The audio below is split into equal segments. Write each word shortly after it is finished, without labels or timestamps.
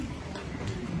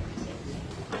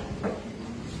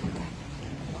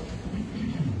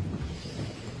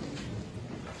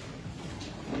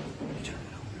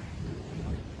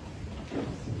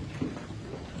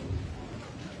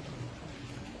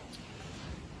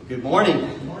Good morning.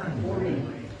 Good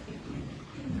morning.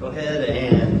 Go ahead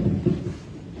and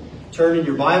turn in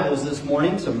your Bibles this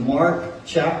morning to Mark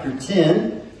chapter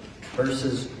 10,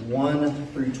 verses 1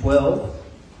 through 12.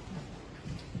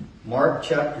 Mark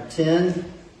chapter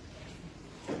 10,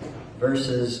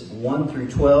 verses 1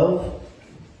 through 12.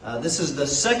 This is the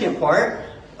second part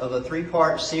of a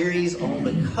three-part series on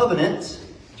the covenant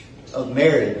of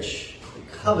marriage.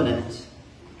 The covenant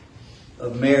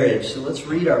of marriage. So let's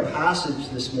read our passage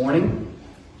this morning,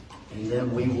 and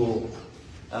then we will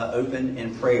open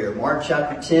in prayer. Mark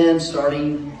chapter 10,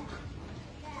 starting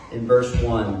in verse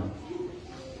 1.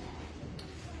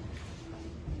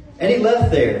 And he left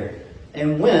there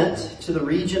and went to the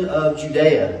region of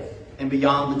Judea and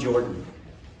beyond the Jordan.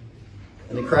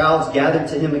 And the crowds gathered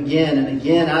to him again and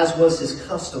again, as was his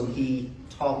custom, he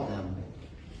taught them.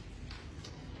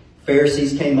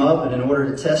 Pharisees came up, and in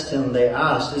order to test him, they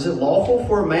asked, "Is it lawful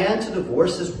for a man to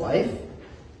divorce his wife?"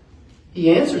 He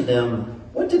answered them,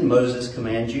 "What did Moses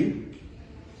command you?"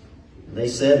 And they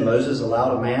said, "Moses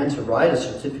allowed a man to write a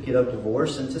certificate of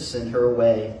divorce and to send her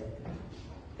away."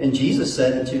 And Jesus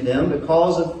said unto them,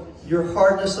 "Because of your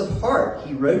hardness of heart,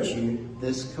 he wrote you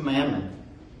this commandment.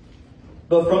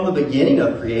 But from the beginning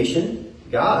of creation,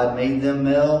 God made them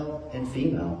male and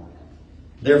female.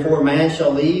 Therefore a man shall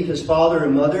leave his father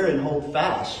and mother and hold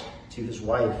fast to his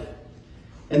wife,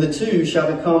 and the two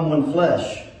shall become one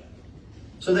flesh.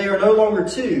 So they are no longer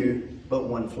two, but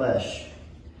one flesh.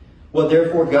 What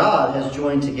therefore God has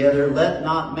joined together, let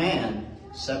not man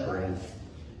separate."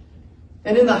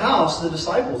 And in the house the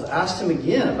disciples asked him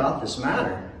again about this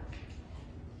matter.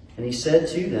 And he said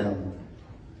to them,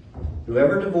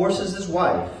 "Whoever divorces his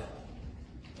wife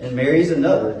and marries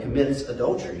another commits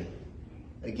adultery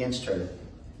against her.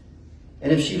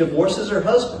 And if she divorces her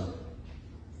husband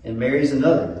and marries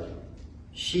another,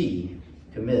 she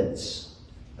commits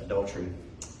adultery."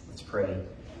 Let's pray.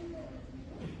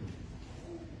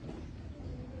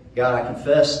 God, I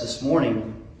confess this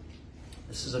morning,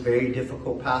 this is a very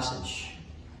difficult passage.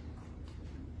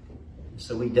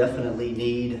 So we definitely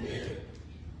need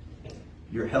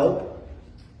your help,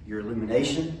 your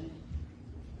illumination,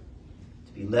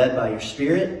 to be led by your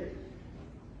Spirit,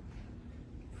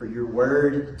 for your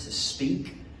word to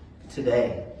speak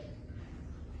today.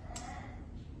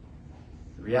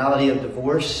 The reality of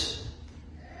divorce,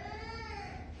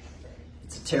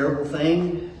 it's a terrible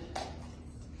thing.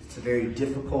 It's a very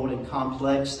difficult and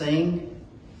complex thing.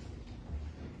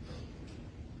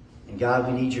 And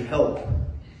God, we need your help.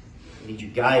 We need your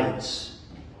guidance.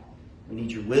 We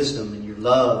need your wisdom and your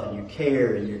love and your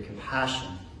care and your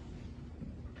compassion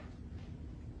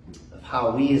of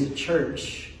how we as a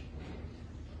church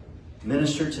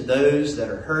minister to those that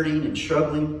are hurting and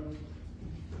struggling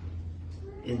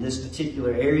in this particular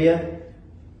area,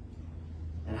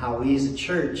 and how we as a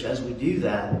church, as we do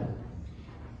that,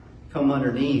 come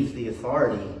underneath the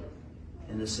authority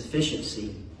and the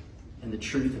sufficiency and the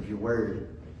truth of your word.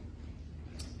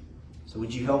 So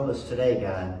would you help us today,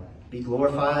 God? Be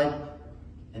glorified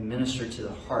and minister to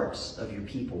the hearts of your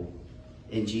people.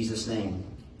 In Jesus' name,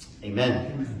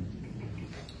 amen. Amen.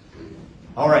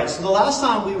 All right, so the last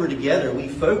time we were together, we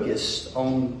focused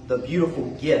on the beautiful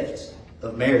gift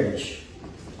of marriage.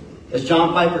 As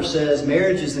John Piper says,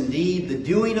 marriage is indeed the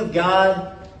doing of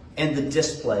God and the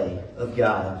display of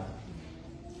God.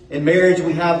 In marriage,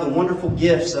 we have the wonderful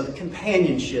gifts of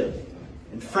companionship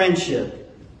and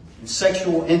friendship and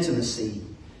sexual intimacy,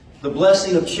 the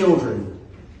blessing of children,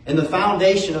 and the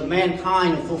foundation of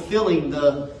mankind fulfilling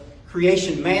the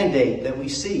creation mandate that we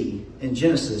see in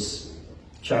Genesis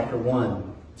chapter 1.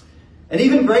 And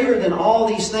even greater than all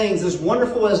these things, as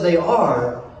wonderful as they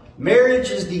are,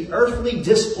 marriage is the earthly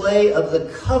display of the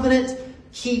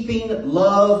covenant-keeping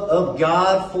love of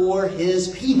God for his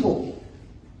people.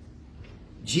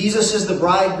 Jesus is the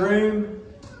bridegroom,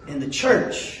 and the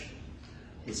church,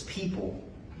 his people,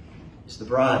 is the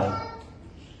bride.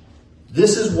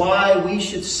 This is why we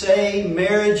should say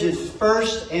marriage is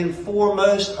first and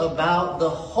foremost about the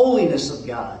holiness of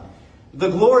God, the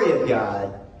glory of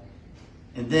God,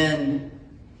 and then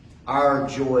our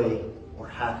joy or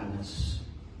happiness.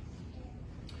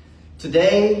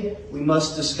 Today, we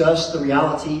must discuss the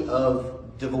reality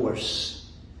of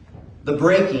divorce, the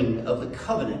breaking of the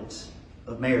covenant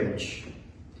of marriage.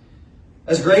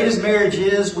 As great as marriage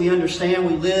is, we understand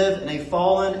we live in a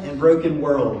fallen and broken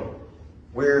world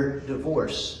where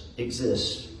divorce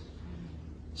exists.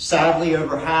 Sadly,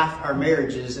 over half our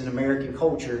marriages in American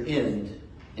culture end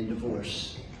in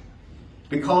divorce.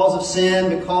 Because of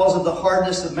sin, because of the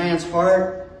hardness of man's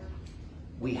heart,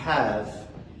 we have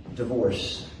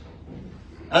divorce.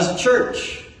 As a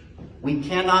church, we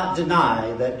cannot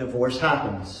deny that divorce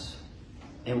happens,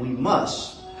 and we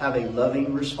must have a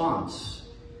loving response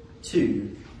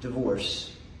to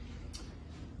divorce.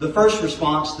 The first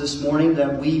response this morning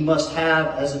that we must have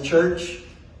as a church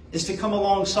is to come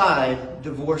alongside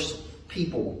divorced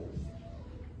people.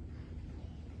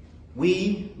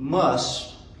 We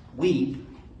must weep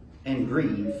and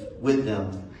grieve with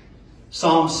them.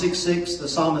 Psalm 6:6, the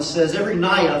psalmist says, "Every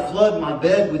night I flood my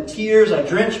bed with tears. I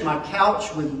drench my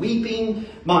couch with weeping.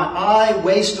 My eye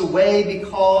wastes away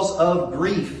because of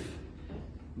grief."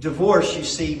 Divorce, you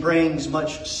see, brings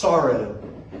much sorrow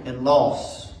and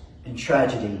loss and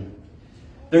tragedy.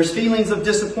 There's feelings of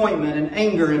disappointment and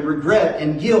anger and regret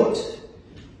and guilt.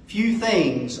 Few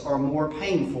things are more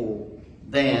painful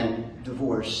than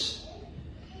divorce.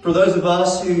 For those of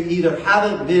us who either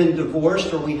haven't been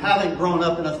divorced or we haven't grown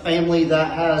up in a family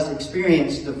that has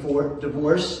experienced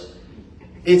divorce,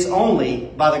 it's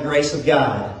only by the grace of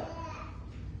God.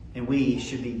 And we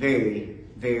should be very,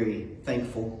 very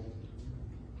thankful.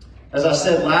 As I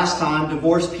said last time,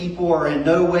 divorced people are in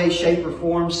no way, shape, or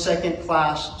form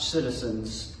second-class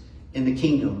citizens in the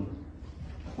kingdom.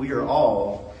 We are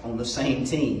all on the same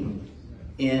team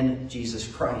in Jesus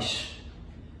Christ.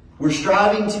 We're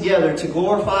striving together to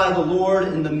glorify the Lord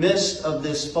in the midst of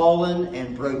this fallen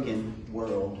and broken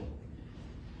world.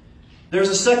 There's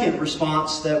a second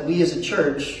response that we as a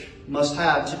church must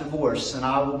have to divorce, and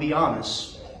I will be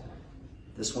honest,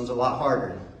 this one's a lot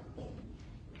harder.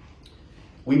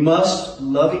 We must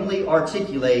lovingly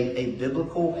articulate a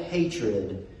biblical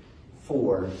hatred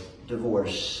for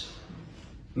divorce.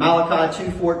 Malachi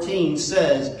 2:14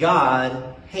 says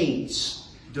God hates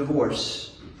divorce.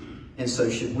 And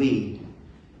so should we.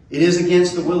 It is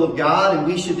against the will of God, and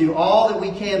we should do all that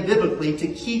we can biblically to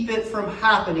keep it from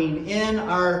happening in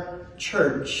our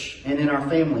church and in our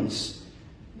families.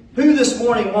 Who this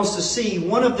morning wants to see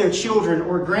one of their children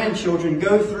or grandchildren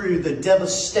go through the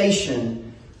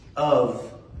devastation of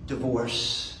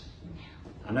divorce?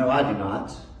 I know I do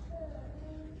not.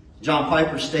 John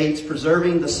Piper states,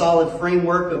 "Preserving the solid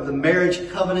framework of the marriage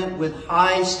covenant with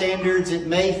high standards, it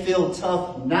may feel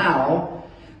tough now,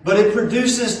 but it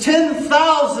produces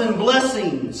 10,000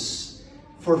 blessings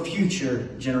for future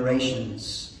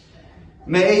generations."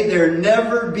 May there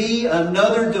never be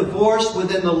another divorce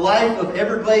within the life of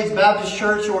Everglades Baptist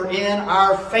Church or in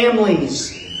our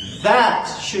families. That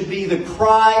should be the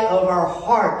cry of our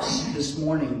hearts this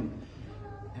morning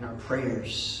and our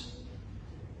prayers.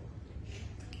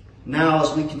 Now,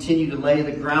 as we continue to lay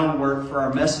the groundwork for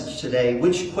our message today,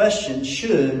 which question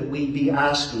should we be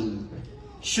asking?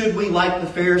 Should we, like the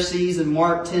Pharisees in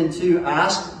Mark 10:2,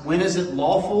 ask, when is it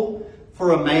lawful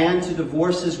for a man to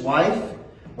divorce his wife?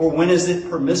 Or when is it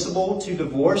permissible to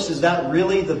divorce? Is that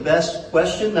really the best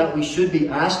question that we should be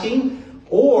asking?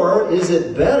 Or is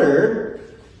it better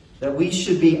that we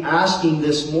should be asking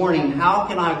this morning, how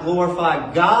can I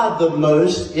glorify God the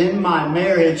most in my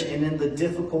marriage and in the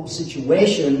difficult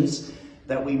situations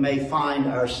that we may find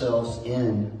ourselves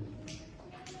in?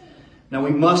 Now,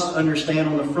 we must understand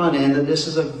on the front end that this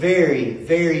is a very,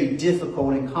 very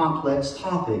difficult and complex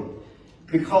topic.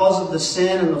 Because of the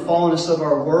sin and the fallenness of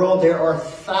our world, there are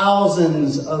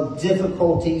thousands of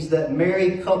difficulties that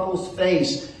married couples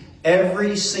face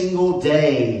every single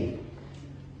day.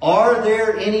 Are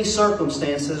there any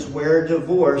circumstances where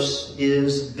divorce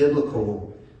is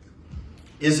biblical?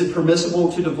 Is it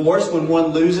permissible to divorce when one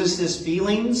loses his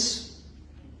feelings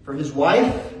for his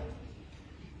wife?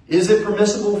 Is it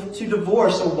permissible to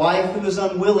divorce a wife who is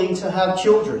unwilling to have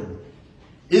children?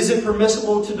 Is it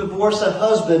permissible to divorce a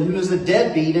husband who is a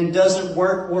deadbeat and doesn't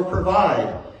work or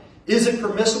provide? Is it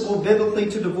permissible biblically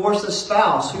to divorce a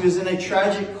spouse who is in a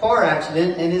tragic car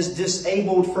accident and is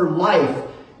disabled for life,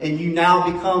 and you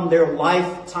now become their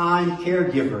lifetime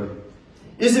caregiver?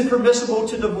 Is it permissible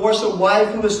to divorce a wife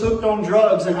who is hooked on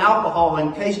drugs and alcohol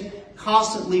and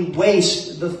constantly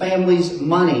wastes the family's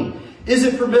money? Is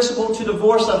it permissible to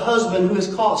divorce a husband who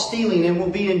is caught stealing and will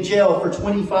be in jail for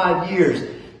 25 years?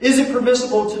 Is it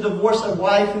permissible to divorce a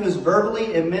wife who is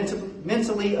verbally and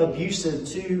mentally abusive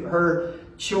to her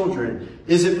children?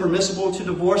 Is it permissible to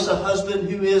divorce a husband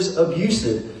who is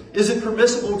abusive? Is it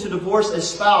permissible to divorce a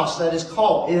spouse that is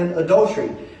caught in adultery?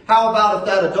 How about if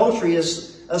that adultery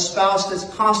is a spouse that's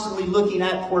constantly looking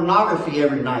at pornography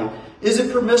every night? Is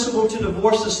it permissible to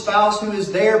divorce a spouse who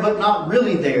is there but not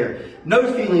really there?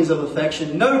 No feelings of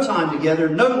affection, no time together,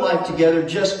 no life together,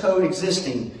 just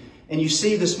coexisting. And you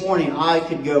see, this morning I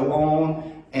could go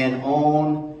on and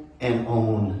on and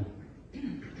on.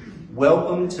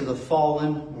 Welcome to the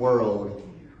fallen world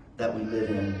that we live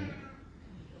in.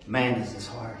 Man, is this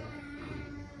hard.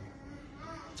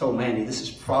 told Mandy, this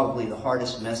is probably the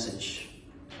hardest message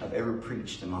I've ever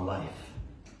preached in my life.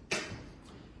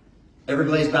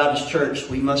 Everglades Baptist Church,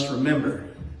 we must remember,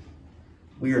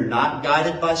 we are not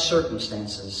guided by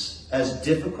circumstances, as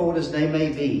difficult as they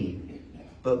may be,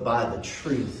 but by the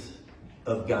truth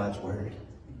of God's Word.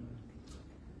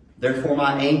 Therefore,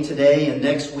 my aim today and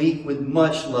next week, with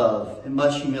much love and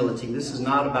much humility, this is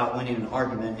not about winning an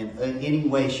argument in any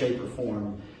way, shape, or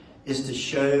form, is to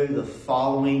show the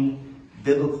following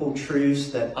biblical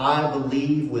truths that I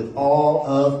believe with all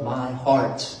of my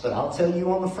heart. But I'll tell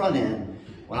you on the front end,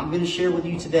 what I'm going to share with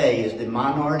you today is the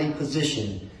minority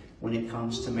position when it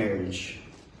comes to marriage.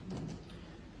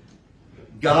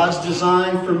 God's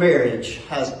design for marriage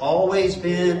has always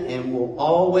been and will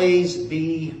always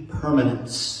be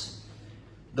permanence.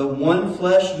 The one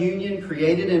flesh union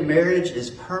created in marriage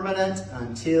is permanent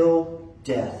until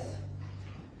death.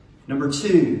 Number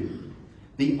 2,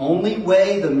 the only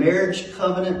way the marriage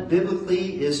covenant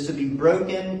biblically is to be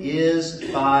broken is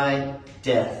by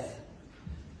death.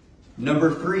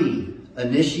 Number 3,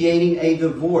 initiating a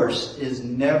divorce is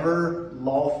never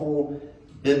lawful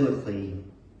biblically.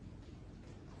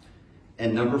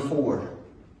 And number 4,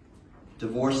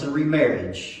 divorce and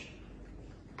remarriage,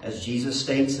 as Jesus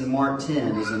states in Mark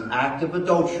 10, is an act of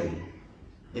adultery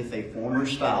if a former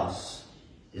spouse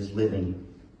is living.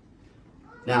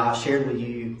 Now, I shared with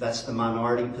you that's the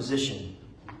minority position.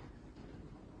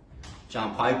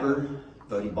 John Piper,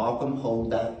 Bodie Balcom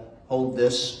hold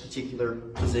this particular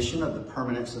position of the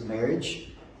permanence of marriage.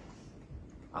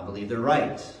 I believe they're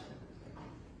right. If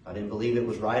I didn't believe it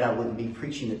was right, I wouldn't be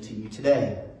preaching it to you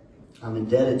today. I'm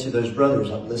indebted to those brothers.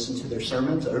 I've listened to their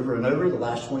sermons over and over the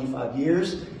last 25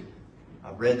 years.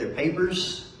 I've read their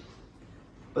papers.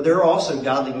 But there are also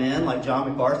godly men like John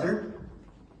MacArthur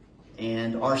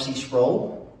and R.C.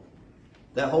 Sproul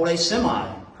that hold a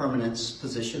semi-permanence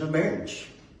position of marriage.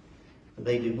 But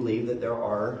they do believe that there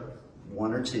are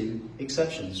 1 or 2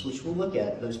 exceptions, which we'll look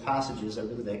at those passages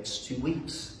over the next 2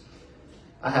 weeks.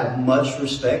 I have much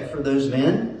respect for those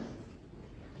men,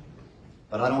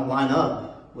 but I don't line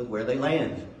up with where they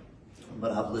land.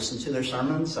 But I've listened to their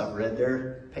sermons, I've read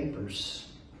their papers.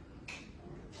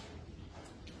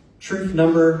 Truth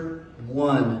number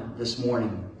 1 this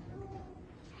morning.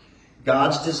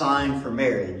 God's design for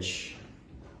marriage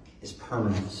is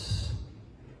permanence.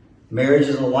 Marriage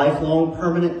is a lifelong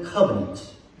permanent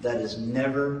covenant that is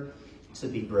never to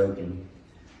be broken.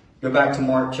 Go back to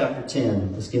Mark chapter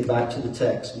 10. Let's get back to the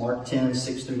text. Mark 10,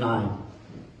 6 through 9.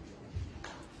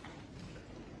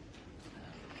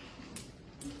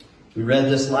 We read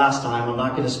this last time. I'm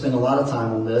not going to spend a lot of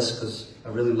time on this because I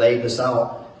really laid this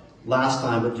out last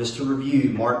time, but just to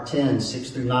review, Mark 10, 6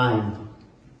 through 9.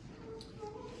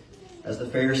 As the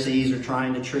Pharisees are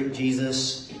trying to trick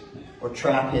Jesus or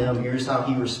trap him, here's how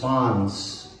he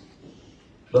responds.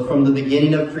 But from the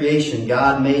beginning of creation,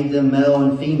 God made them male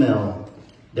and female.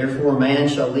 Therefore, a man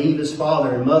shall leave his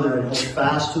father and mother and hold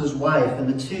fast to his wife, and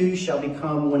the two shall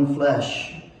become one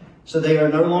flesh. So they are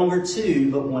no longer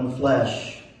two, but one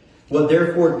flesh. What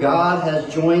therefore God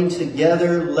has joined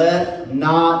together, let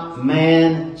not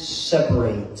man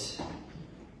separate.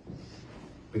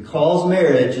 Because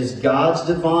marriage is God's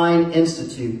divine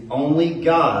institute, only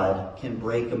God can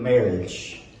break a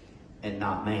marriage and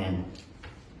not man.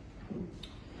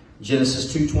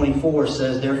 Genesis 2:24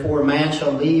 says, Therefore a man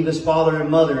shall leave his father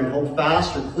and mother and hold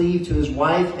fast or cleave to his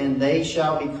wife, and they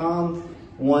shall become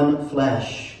one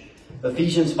flesh.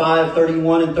 Ephesians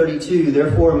 5:31 and 32,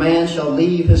 Therefore a man shall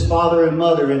leave his father and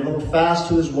mother and hold fast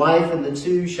to his wife, and the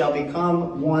two shall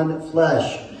become one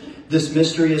flesh. This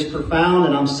mystery is profound,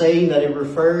 and I'm saying that it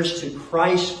refers to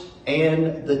Christ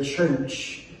and the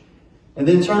church. And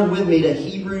then turn with me to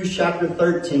Hebrews chapter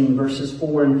 13, verses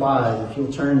 4 and 5. If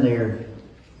you'll turn there.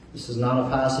 This is not a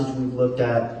passage we've looked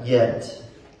at yet.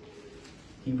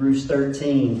 Hebrews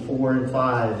 13, 4 and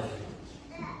 5.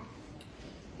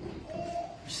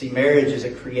 See, marriage is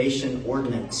a creation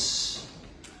ordinance,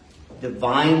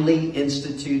 divinely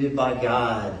instituted by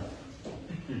God.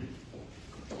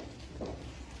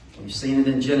 We've seen it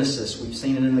in Genesis, we've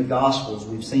seen it in the Gospels,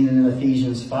 we've seen it in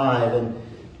Ephesians 5, and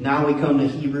now we come to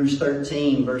Hebrews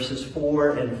 13, verses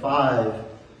 4 and 5.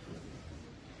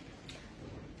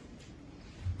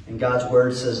 And God's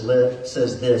Word says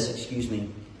this.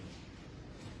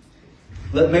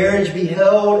 Let marriage be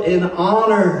held in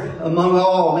honor among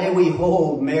all. May we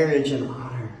hold marriage in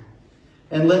honor.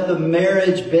 And let the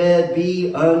marriage bed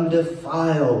be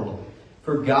undefiled.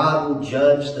 For God will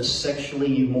judge the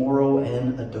sexually immoral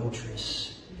and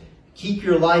adulterous. Keep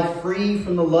your life free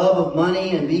from the love of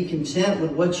money and be content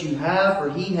with what you have.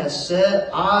 For he has said,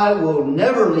 I will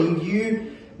never leave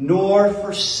you nor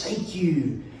forsake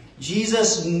you.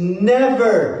 Jesus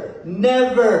never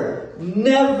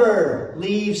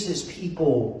leaves his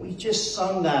people. We just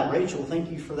sung that. Rachel,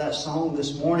 thank you for that song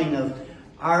this morning of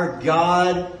our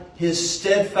God. His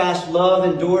steadfast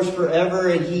love endures forever,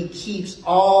 and he keeps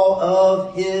all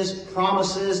of his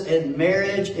promises. And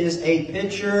marriage is a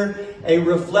picture, a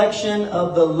reflection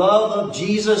of the love of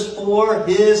Jesus for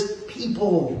his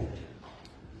people.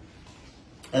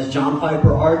 As John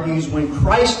Piper argues, when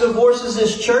Christ divorces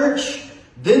his church,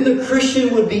 then the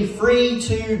Christian would be free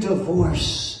to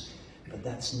divorce. But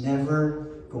that's never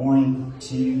going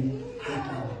to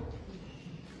happen.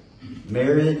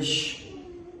 Marriage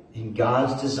in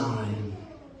God's design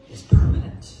is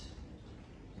permanent.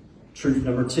 Truth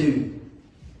number 2.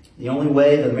 The only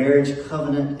way the marriage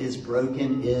covenant is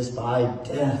broken is by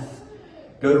death.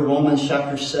 Go to Romans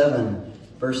chapter 7,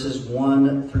 verses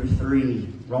 1 through 3.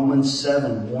 Romans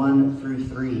 7, 1 through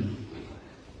 3.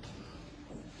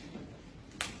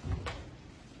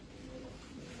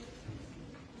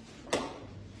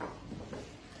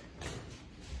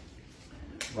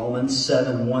 Romans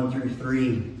 7, 1 through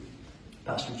 3.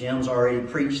 Pastor Jim's already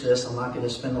preached this. I'm not going to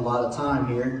spend a lot of time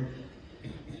here.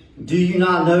 Do you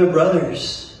not know,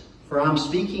 brothers? For I'm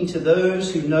speaking to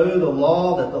those who know the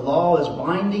law, that the law is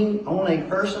binding on a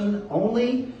person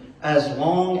only as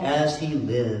long as he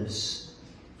lives.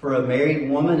 For a married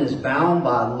woman is bound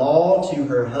by law to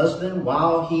her husband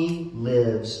while he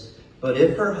lives. But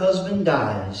if her husband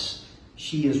dies,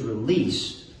 she is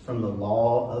released from the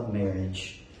law of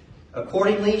marriage.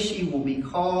 Accordingly, she will be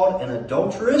called an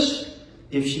adulteress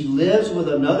if she lives with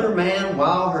another man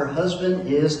while her husband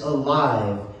is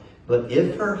alive. But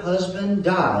if her husband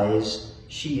dies,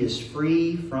 she is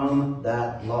free from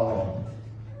that law.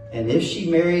 And if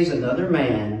she marries another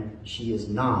man, she is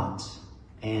not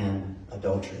an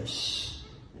adulteress.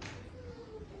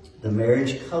 The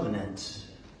marriage covenant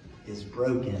is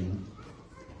broken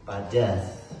by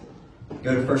death.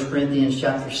 Go to 1 Corinthians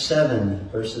chapter 7,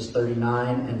 verses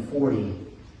 39 and 40.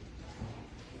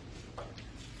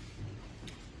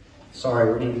 Sorry,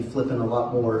 we're going to be flipping a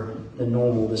lot more than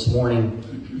normal this morning.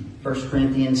 1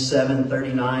 Corinthians 7,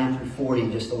 39 through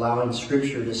 40, just allowing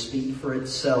Scripture to speak for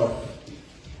itself.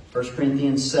 1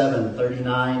 Corinthians 7,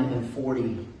 39 and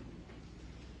 40.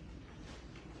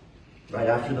 Right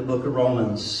after the book of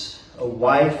Romans. A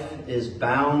wife is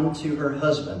bound to her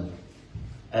husband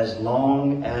as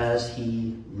long as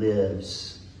he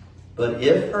lives. But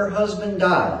if her husband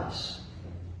dies,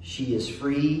 she is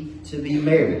free to be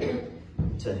married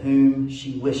to whom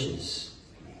she wishes,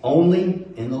 only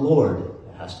in the Lord.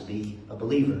 It has to be a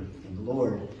believer in the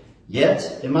Lord.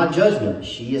 Yet, in my judgment,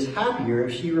 she is happier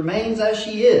if she remains as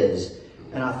she is.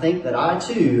 And I think that I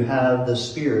too have the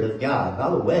Spirit of God. By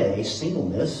the way,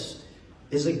 singleness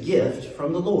is a gift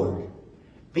from the Lord.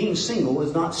 Being single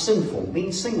is not sinful.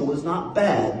 Being single is not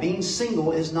bad. Being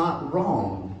single is not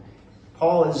wrong.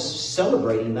 Paul is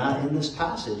celebrating that in this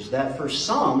passage, that for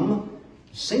some,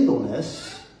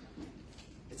 singleness,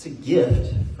 it's a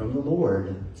gift from the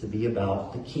Lord to be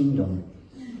about the kingdom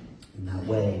in that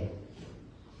way.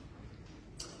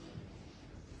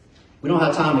 We don't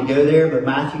have time to go there, but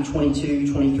Matthew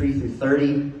 22, 23 through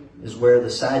 30 is where the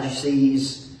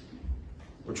Sadducees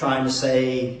were trying to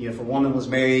say, if a woman was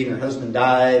married and her husband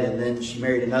died, and then she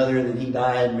married another, and then he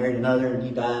died, and married another, and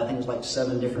he died, I think it was like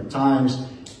 7 different times,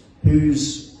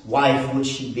 whose wife would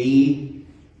she be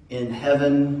in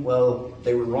heaven? Well,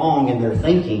 they were wrong in their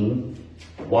thinking.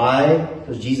 Why?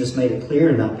 Because Jesus made it clear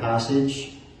in that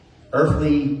passage,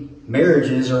 earthly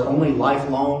marriages are only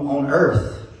lifelong on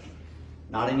earth,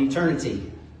 not in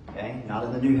eternity. Okay? Not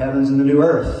in the new heavens and the new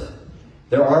earth.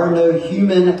 There are no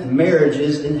human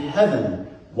marriages in heaven.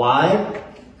 Why?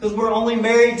 Because we're only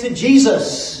married to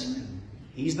Jesus.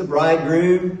 He's the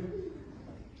bridegroom.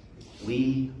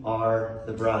 We are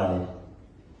the bride.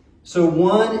 So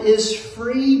one is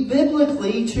free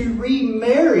biblically to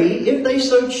remarry, if they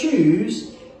so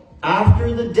choose,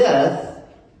 after the death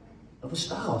of a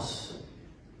spouse.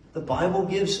 The Bible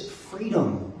gives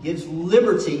freedom, gives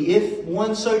liberty, if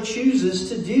one so chooses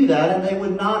to do that, and they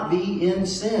would not be in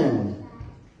sin.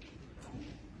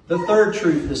 The third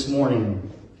truth this morning: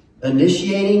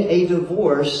 initiating a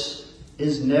divorce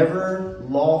is never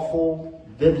lawful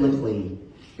biblically.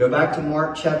 Go back to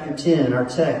Mark chapter 10, our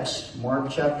text.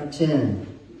 Mark chapter 10.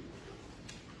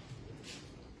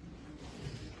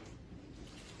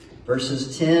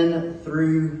 Verses 10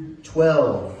 through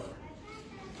 12.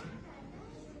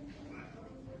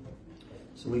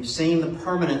 So we've seen the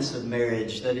permanence of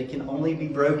marriage, that it can only be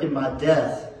broken by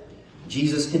death.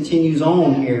 Jesus continues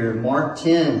on here, Mark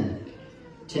 10,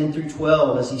 10 through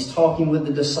 12, as he's talking with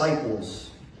the disciples.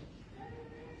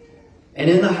 And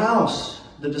in the house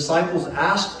the disciples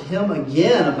asked him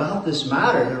again about this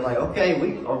matter. They're like,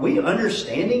 okay, are we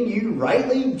understanding you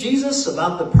rightly, Jesus,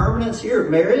 about the permanence here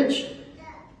of marriage?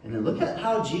 And then look at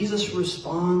how Jesus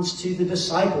responds to the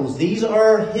disciples. These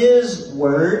are his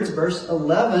words. Verse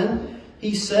 11,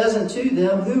 he says unto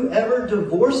them, whoever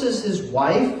divorces his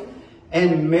wife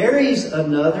and marries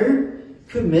another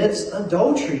commits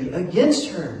adultery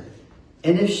against her.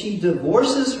 And if she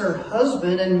divorces her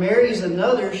husband and marries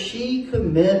another, she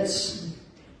commits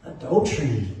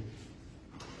adultery.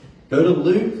 Go to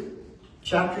Luke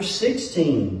chapter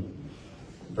 16,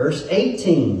 verse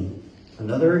 18.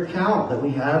 Another account that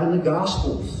we have in the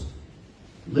Gospels.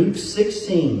 Luke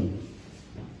 16,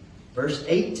 verse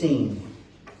 18.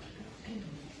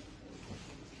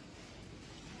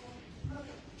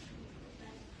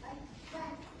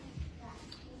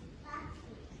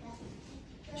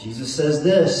 Jesus says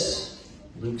this,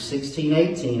 Luke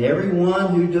 16:18,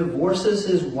 everyone who divorces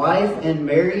his wife and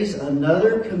marries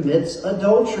another commits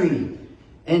adultery.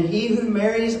 And he who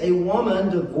marries a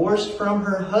woman divorced from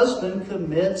her husband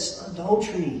commits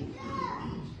adultery.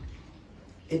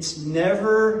 It's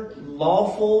never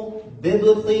lawful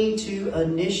biblically to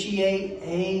initiate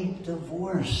a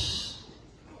divorce.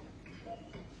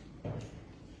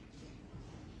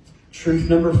 Truth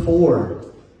number 4.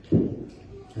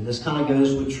 And this kind of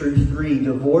goes with truth 3.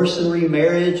 Divorce and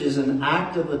remarriage is an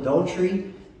act of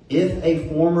adultery if a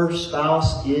former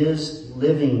spouse is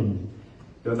living.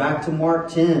 Go back to Mark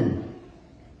 10,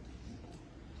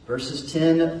 verses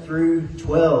 10 through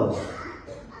 12.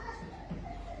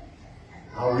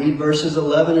 I'll read verses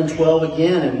 11 and 12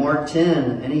 again in Mark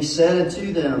 10. And he said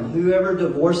unto them, whoever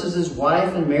divorces his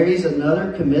wife and marries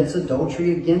another commits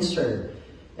adultery against her.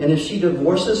 And if she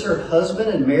divorces her husband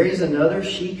and marries another,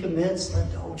 she commits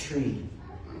adultery.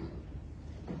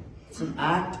 It's an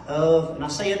act of, and I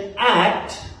say an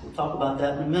act, we'll talk about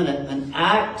that in a minute, an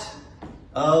act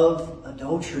of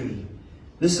adultery.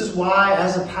 This is why,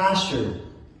 as a pastor,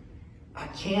 I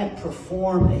can't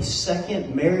perform a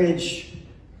second marriage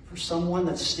for someone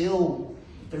that's still,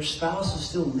 their spouse is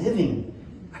still living.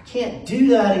 I can't do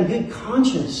that in good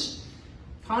conscience.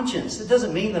 It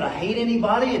doesn't mean that I hate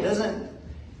anybody. It doesn't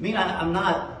mean I'm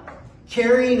not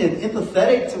caring and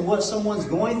empathetic to what someone's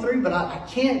going through, but I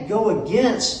can't go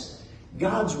against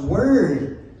God's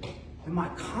word and my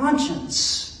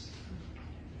conscience.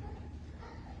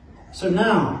 So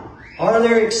now, are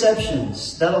there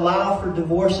exceptions that allow for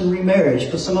divorce and remarriage?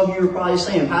 Because some of you are probably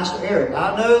saying, Pastor Eric,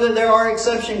 I know that there are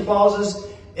exception clauses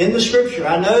in the Scripture.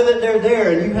 I know that they're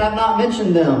there and you have not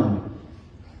mentioned them.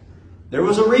 There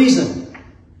was a reason.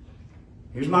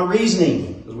 Here's my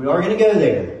reasoning, because we are going to go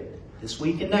there this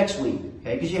week and next week.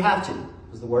 Okay, because you have to,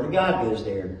 because the Word of God goes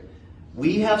there.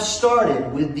 We have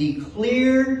started with the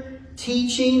clear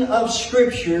teaching of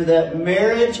Scripture that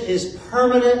marriage is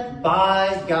permanent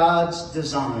by God's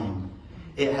design.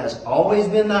 It has always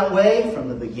been that way from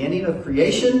the beginning of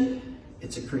creation.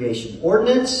 It's a creation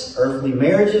ordinance. Earthly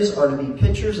marriages are to be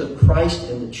pictures of Christ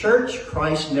and the church.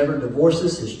 Christ never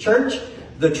divorces his church.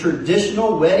 The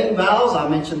traditional wedding vows I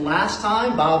mentioned last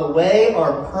time, by the way,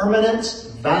 are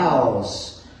permanent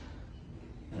vows.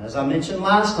 As I mentioned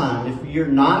last time, if you're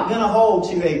not going to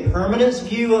hold to a permanent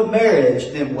view of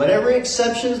marriage, then whatever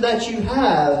exceptions that you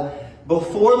have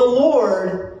before the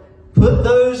Lord, put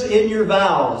those in your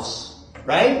vows,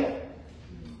 right?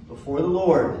 Before the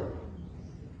Lord.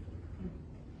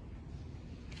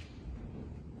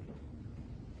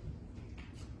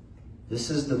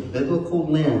 This is the biblical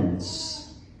lens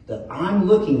that I'm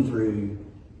looking through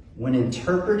when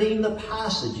interpreting the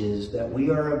passages that we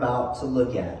are about to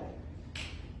look at.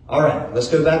 All right, let's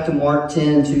go back to Mark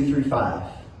 10, 2 through 5.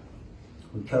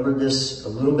 We covered this a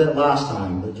little bit last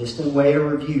time, but just in way of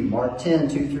review, Mark 10,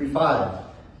 2 through 5.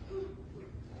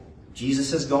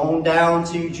 Jesus has gone down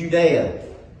to Judea.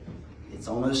 It's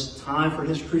almost time for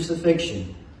his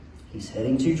crucifixion. He's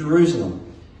heading to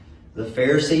Jerusalem. The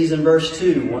Pharisees in verse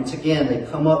 2, once again, they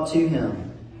come up to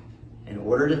him in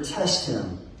order to test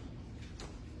him.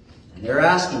 And they're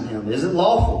asking him, is it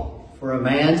lawful for a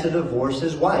man to divorce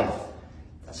his wife?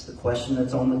 That's the question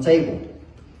that's on the table.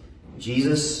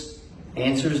 Jesus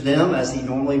answers them as he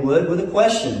normally would with a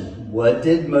question. What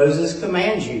did Moses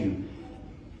command you?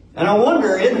 And I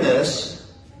wonder in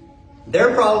this,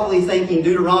 they're probably thinking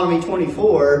Deuteronomy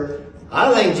 24.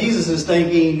 I think Jesus is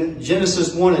thinking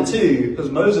Genesis 1 and 2, because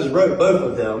Moses wrote both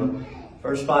of them,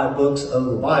 first 5 books of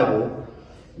the Bible.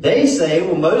 They say,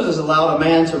 well, Moses allowed a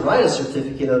man to write a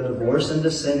certificate of divorce and to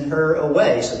send her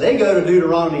away. So they go to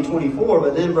Deuteronomy 24,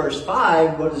 but then verse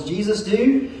 5, what does Jesus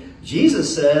do?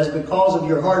 Jesus says, because of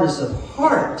your hardness of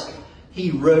heart,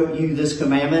 He wrote you this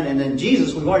commandment. And then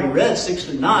Jesus, we've already read 6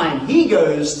 through 9. He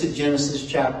goes to Genesis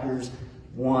chapters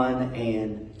 1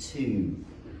 and 2.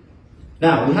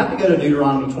 Now, we have to go to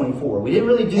Deuteronomy 24. We didn't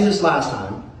really do this last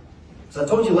time. As I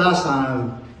told you last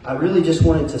time, I really just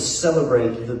wanted to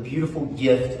celebrate the beautiful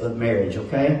gift of marriage,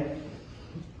 okay?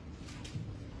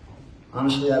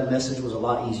 Honestly, that message was a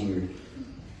lot easier.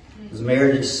 Because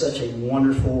marriage is such a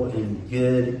wonderful and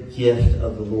good gift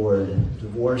of the Lord.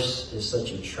 Divorce is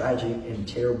such a tragic and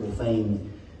terrible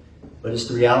thing. But it's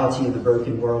the reality of the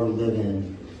broken world we live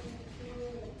in.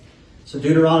 So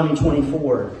Deuteronomy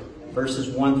 24, verses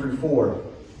 1 through 4.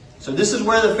 So this is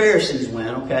where the Pharisees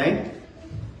went, okay?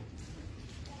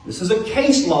 This is a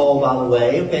case law, by the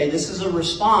way, okay? This is a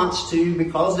response to,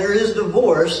 because there is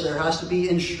divorce, there has to be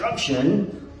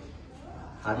instruction.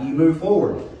 How do you move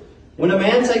forward? When a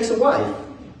man takes a wife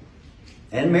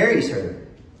and marries her,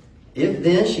 if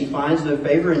then she finds no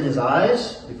favor in his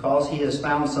eyes because he has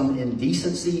found some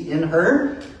indecency in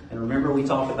her, and remember we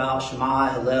talked about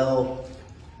Shema, Hillel,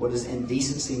 what does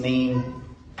indecency mean?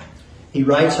 He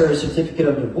writes her a certificate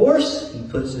of divorce, he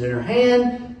puts it in her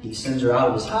hand, he sends her out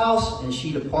of his house, and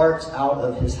she departs out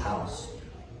of his house.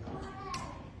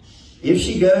 If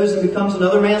she goes and becomes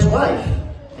another man's wife,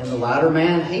 and the latter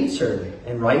man hates her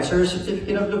and writes her a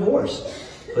certificate of divorce,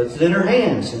 puts it in her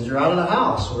hand, sends her out of the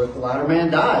house, or if the latter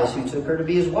man dies who took her to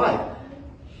be his wife,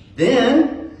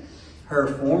 then her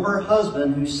former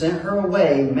husband who sent her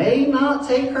away may not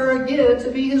take her again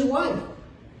to be his wife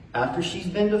after she's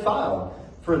been defiled.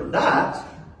 For that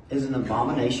is an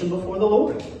abomination before the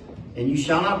Lord. And you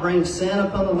shall not bring sin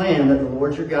upon the land that the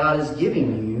Lord your God is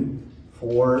giving you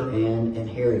for an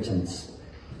inheritance.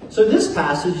 So this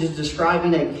passage is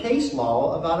describing a case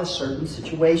law about a certain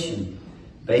situation.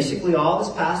 Basically, all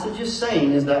this passage is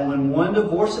saying is that when one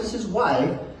divorces his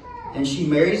wife and she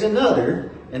marries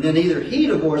another, and then either he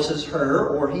divorces her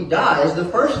or he dies, the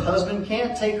first husband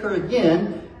can't take her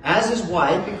again as his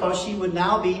wife because she would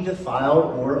now be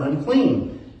defiled or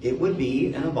unclean. It would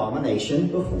be an abomination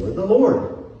before the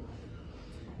Lord.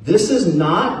 This is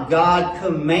not God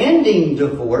commanding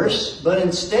divorce, but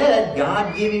instead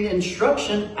God giving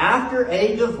instruction after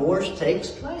a divorce takes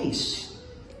place.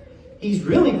 He's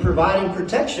really providing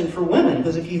protection for women,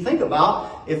 because if you think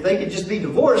about, if they could just be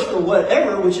divorced for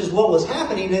whatever, which is what was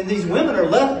happening, then these women are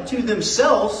left to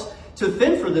themselves to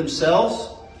fend for themselves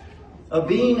of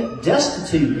being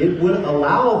destitute. It would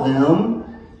allow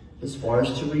them as far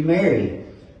as to remarry.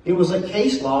 It was a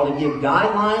case law to give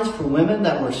guidelines for women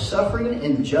that were suffering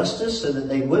injustice so that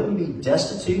they wouldn't be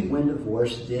destitute when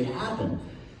divorce did happen.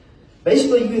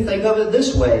 Basically, you can think of it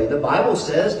this way. The Bible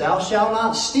says, thou shalt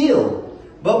not steal.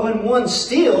 But when one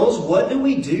steals, what do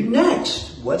we do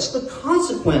next? What's the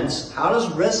consequence? How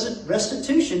does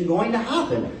restitution going to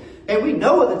happen? And we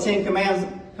know what the Ten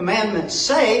Commandments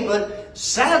say, but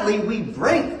sadly we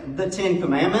break the Ten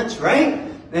Commandments, right?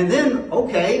 And then,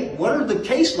 okay, what are the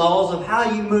case laws of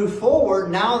how you move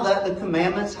forward now that the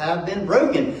commandments have been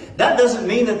broken? That doesn't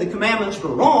mean that the commandments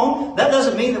were wrong. That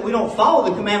doesn't mean that we don't follow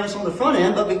the commandments on the front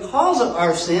end. But because of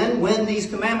our sin, when these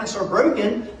commandments are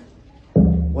broken,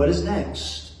 what is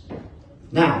next?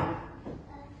 Now,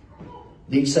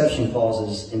 the exception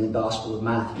clauses in the Gospel of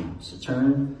Matthew. So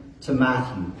turn to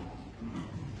Matthew.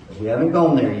 We haven't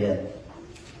gone there yet.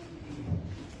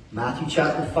 Matthew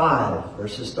chapter 5,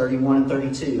 verses 31 and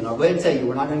 32. And I'll go ahead and tell you,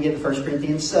 we're not going to get to 1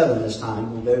 Corinthians 7 this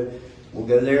time. We'll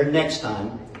go there next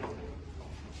time,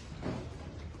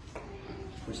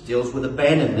 which deals with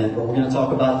abandonment, but we're going to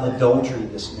talk about adultery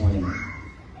this morning.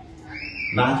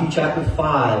 Matthew chapter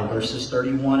 5, verses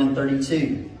 31 and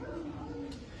 32.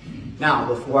 Now,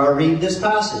 before I read this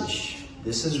passage,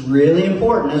 this is really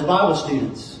important as Bible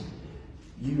students.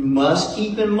 You must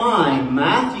keep in mind,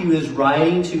 Matthew is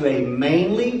writing to a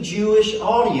mainly Jewish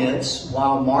audience,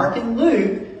 while Mark and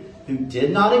Luke, who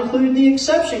did not include the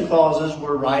exception clauses,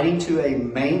 were writing to a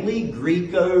mainly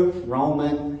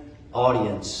Greco-Roman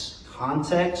audience.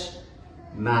 Context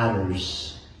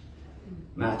matters.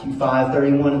 Matthew 5,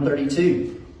 31 and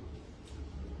 32.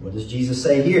 What does Jesus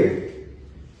say here?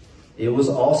 It was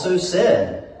also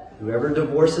said, whoever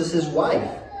divorces his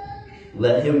wife,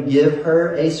 let him give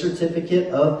her a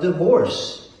certificate of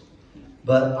divorce.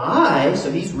 But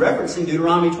so he's referencing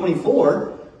Deuteronomy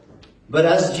 24, but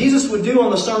as Jesus would do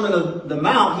on the Sermon on the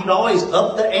Mount, he'd always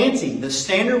up the ante. The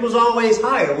standard was always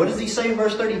higher. What does he say in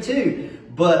verse 32?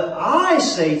 But I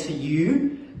say to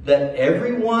you that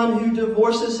everyone who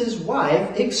divorces his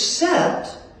wife,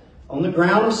 except on the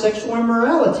ground of sexual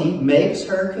immorality, makes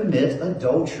her commit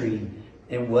adultery.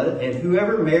 And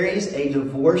whoever marries a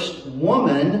divorced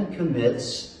woman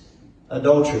commits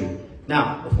adultery.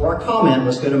 Now, before I comment,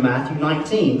 let's go to Matthew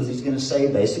 19, because he's going to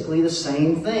say basically the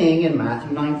same thing in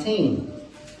Matthew 19.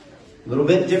 A little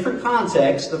bit different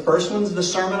context. The first one's the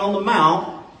Sermon on the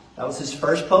Mount. That was his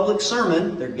first public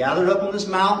sermon. They're gathered up on this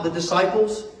mount, the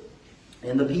disciples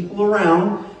and the people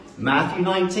around. Matthew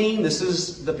 19, this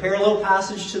is the parallel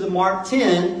passage to the Mark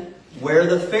 10, where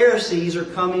the Pharisees are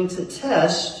coming to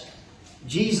test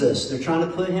Jesus. They're trying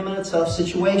to put him in a tough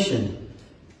situation.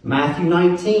 Matthew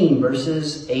 19,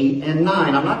 verses 8 and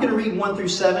 9. I'm not going to read 1 through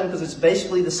 7 because it's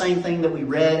basically the same thing that we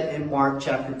read in Mark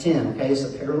chapter 10. Okay, it's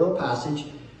a parallel passage.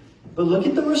 But look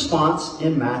at the response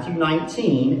in Matthew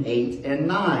 19, 8 and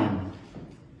 9.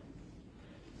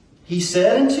 He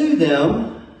said unto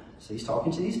them, so he's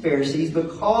talking to these Pharisees,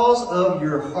 because of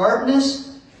your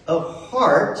hardness of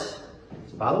heart.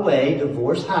 So by the way,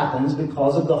 divorce happens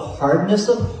because of the hardness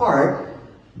of heart.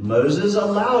 Moses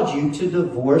allowed you to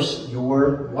divorce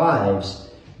your wives.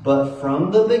 But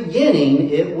from the beginning,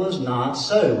 it was not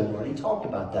so. We've already talked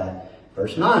about that.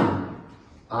 Verse 9.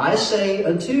 I say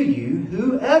unto you,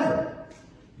 whoever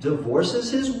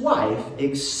divorces his wife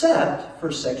except for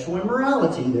sexual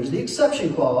immorality, there's the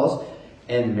exception clause,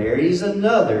 and marries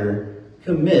another,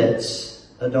 commits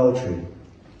adultery.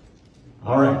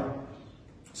 All right.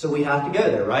 So we have to go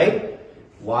there, right?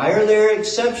 Why is there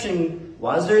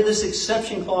this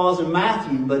exception clause in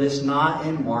Matthew, but it's not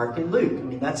in Mark and Luke? I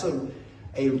mean, that's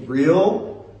a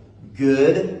real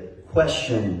good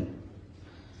question.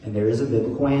 And there is a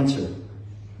biblical answer.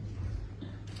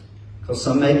 Because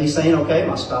some may be saying, okay,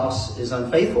 my spouse is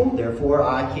unfaithful, therefore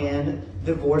I can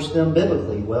divorce them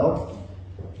biblically. Well,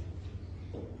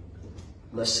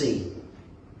 let's see.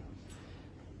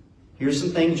 Here's some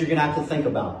things you're going to have to think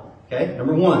about. Okay,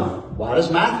 number one, why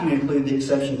does Matthew include the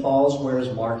exception clause,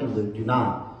 whereas Mark and Luke do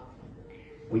not?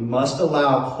 We must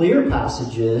allow clear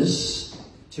passages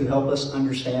to help us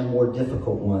understand more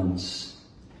difficult ones.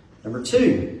 Number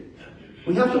two,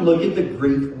 we have to look at the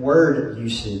Greek word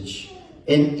usage.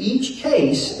 In each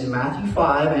case, in Matthew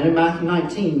 5 and in Matthew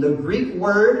 19, the Greek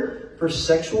word for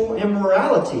sexual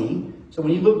immorality, so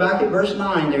when you look back at verse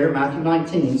 9 there, Matthew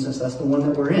 19, since that's the one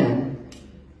that we're in,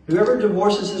 whoever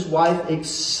divorces his wife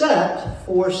except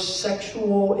for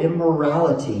sexual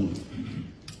immorality.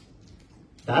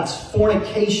 That's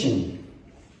fornication.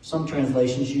 Some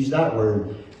translations use that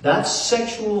word. That's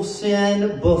sexual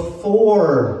sin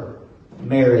before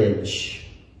marriage.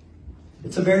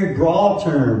 It's a very broad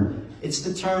term. It's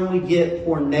the term we get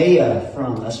porneia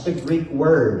from. That's the Greek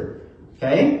word.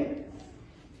 Okay?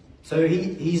 So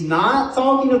he's not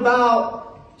talking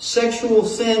about sexual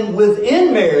sin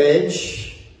within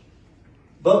marriage,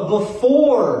 but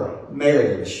before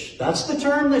marriage. That's the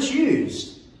term that's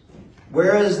used.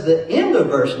 Whereas the end of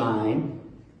verse 9,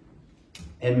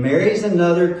 and marries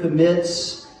another,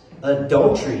 commits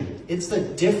adultery. It's a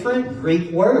different Greek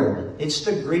word. It's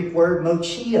the Greek word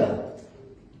mochia.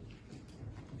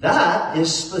 That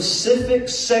is specific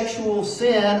sexual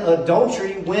sin,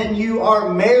 adultery, when you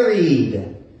are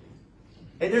married.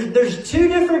 There's two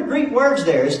different Greek words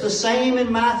there. It's the same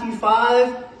in Matthew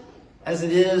 5 as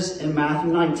it is in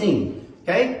Matthew 19.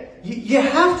 Okay? You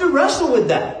have to wrestle with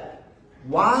that.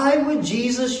 Why would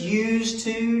Jesus use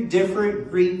two different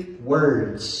Greek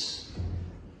words?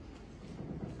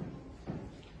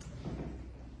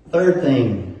 Third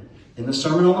thing, in the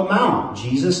Sermon on the Mount,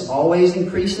 Jesus always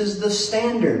increases the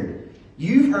standard.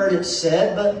 You've heard it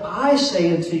said, but I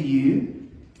say unto you,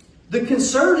 the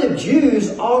conservative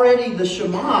Jews the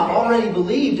Shema, already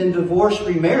believed in divorce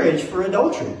remarriage for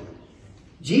adultery.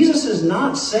 Jesus is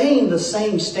not saying the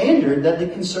same standard that the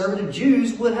conservative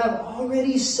Jews would have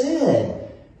already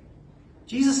said.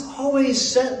 Jesus always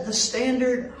set the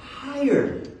standard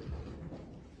higher.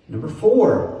 Number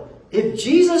 4, if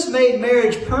Jesus made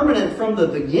marriage permanent from the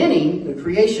beginning, the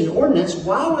creation ordinance,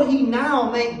 why would he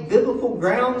now make biblical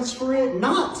grounds for it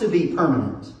not to be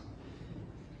permanent?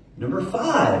 Number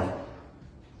 5,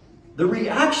 the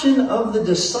reaction of the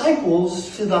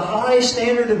disciples to the high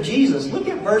standard of Jesus. Look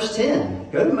at verse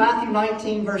 10. Go to Matthew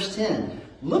 19, verse 10.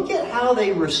 Look at how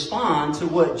they respond to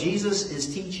what Jesus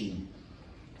is teaching.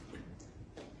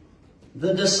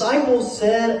 The disciples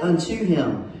said unto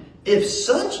him, if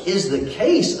such is the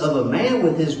case of a man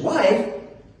with his wife,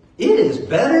 it is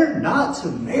better not to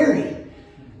marry.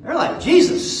 They're like,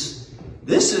 Jesus,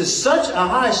 this is such a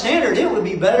high standard, it would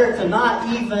be better to not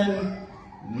even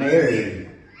marry.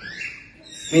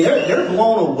 I mean, they're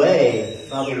blown away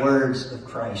by the words of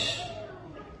Christ.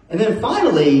 And then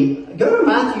finally, go to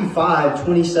Matthew 5,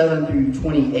 27 through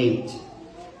 28.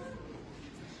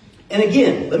 And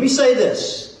again, let me say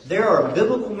this. There are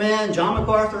biblical men, John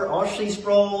MacArthur, R.C.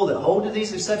 Sproul, that hold to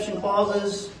these exception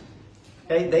clauses.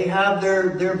 Okay, they have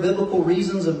their biblical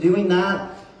reasons of doing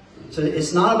that. So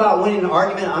it's not about winning an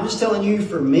argument. I'm just telling you,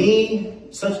 for me,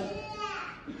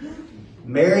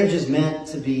 marriage is meant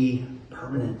to be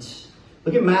permanent.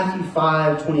 Look at Matthew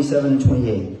 5, 27 and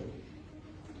 28.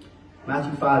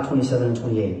 Matthew 5, 27 and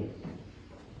 28.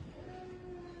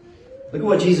 Look at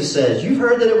what Jesus says. You've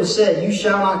heard that it was said, you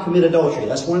shall not commit adultery.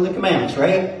 That's one of the commandments,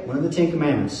 right? One of the 10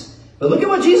 commandments. But look at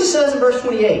what Jesus says in verse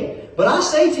 28. But I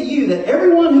say to you that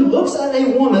everyone who looks at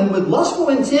a woman with lustful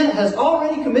intent has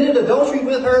already committed adultery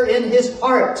with her in his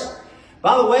heart.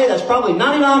 By the way, that's probably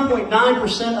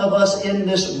 99.9% of us in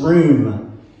this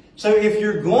room. So if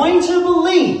you're going to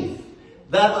believe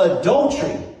that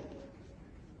adultery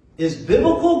is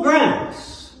biblical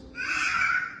grounds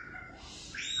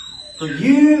for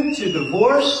you to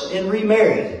divorce and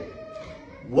remarry,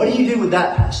 what do you do with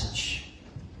that passage?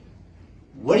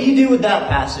 What do you do with that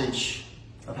passage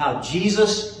of how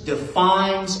Jesus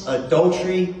defines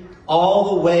adultery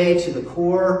all the way to the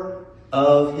core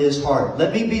of his heart?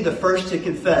 Let me be the first to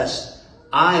confess,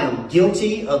 I am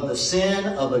guilty of the sin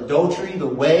of adultery the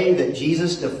way that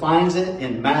Jesus defines it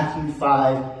in Matthew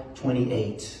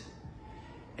 5:28.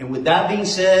 And with that being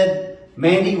said,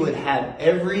 Mandy would have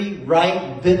every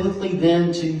right biblically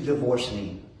then to divorce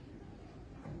me.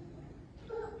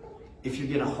 If you're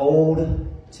going to hold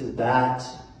to that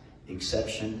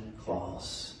exception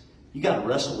clause. You got to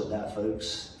wrestle with that,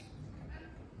 folks.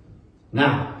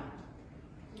 Now,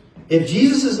 if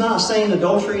Jesus is not saying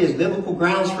adultery is biblical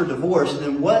grounds for divorce,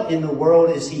 then what in the world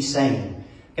is he saying?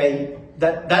 Okay,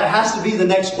 that has to be the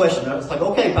next question. It's like,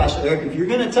 okay, Pastor Eric, if you're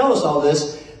going to tell us all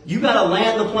this, you got to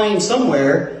land the plane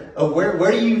somewhere. Of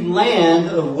where do you land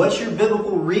of what's your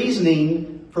biblical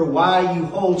reasoning for why you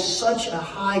hold such a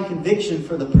high conviction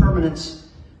for the permanence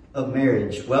of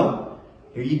marriage? Well,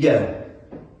 here you go.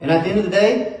 And at the end of the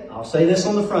day, I'll say this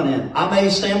on the front end. I may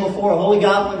stand before a holy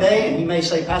God one day and he may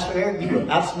say, Pastor Eric, you were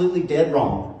absolutely dead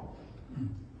wrong.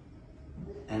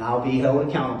 And I'll be held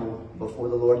accountable before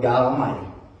the Lord God Almighty.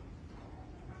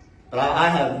 But I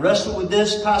have wrestled with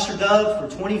this, Pastor Doug,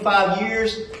 for 25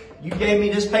 years. You gave me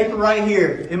this paper right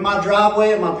here in my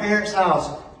driveway at my parents'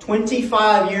 house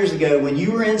 25 years ago when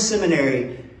you were in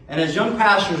seminary. And as young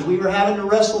pastors, we were having to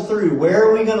wrestle through, where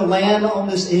are we going to land on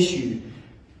this issue?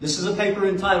 This is a paper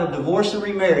entitled Divorce and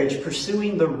Remarriage,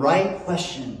 Pursuing the Right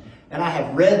Question. And I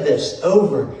have read this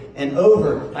over and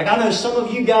over. Like, I know some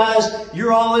of you guys,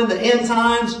 you're all in the end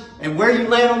times and where you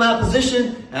land on that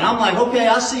position. And I'm like, okay,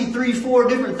 I see 3-4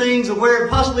 different things of where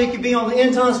it possibly could be on the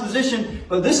end times position.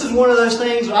 But this is one of those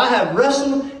things where I have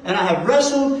wrestled and I have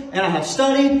wrestled and I have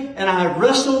studied and I have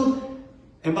wrestled.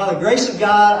 And by the grace of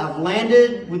God, I've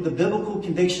landed with the biblical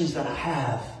convictions that I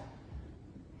have.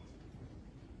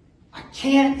 I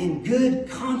can't in good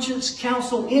conscience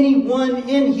counsel anyone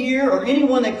in here or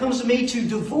anyone that comes to me to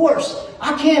divorce.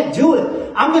 I can't do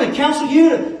it. I'm going to counsel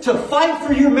you to fight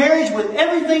for your marriage with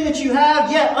everything that you have,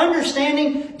 yet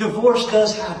understanding divorce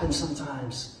does happen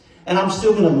sometimes. And I'm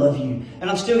still going to love you. And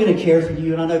I'm still going to care for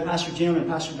you. And I know Pastor Jim and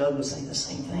Pastor Doug would say the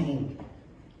same thing.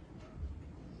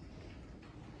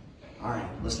 All right,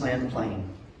 let's land the plane.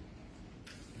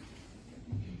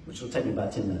 Which will take me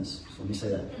about 10 minutes. So let me say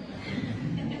that.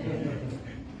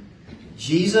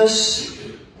 Jesus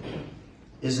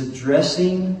is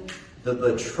addressing the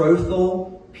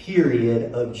betrothal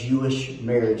period of Jewish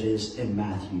marriages in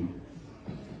Matthew.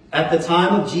 At the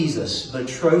time of Jesus,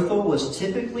 betrothal was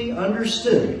typically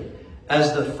understood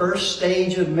as the first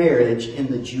stage of marriage in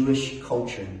the Jewish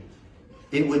culture.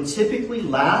 It would typically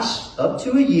last up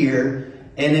to a year,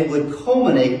 and it would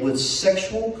culminate with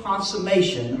sexual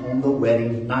consummation on the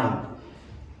wedding night.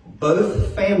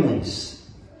 Both families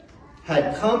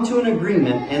had come to an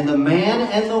agreement, and the man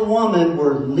and the woman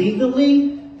were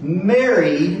legally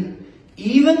married,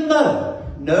 even though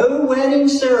no wedding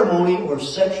ceremony or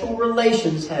sexual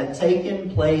relations had taken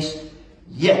place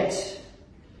yet.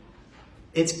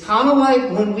 It's kind of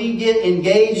like when we get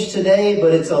engaged today,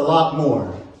 but it's a lot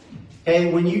more.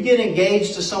 Okay, when you get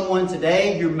engaged to someone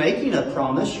today, you're making a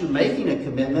promise, you're making a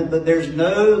commitment, but there's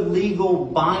no legal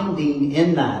binding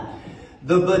in that.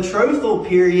 The betrothal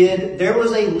period, there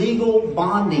was a legal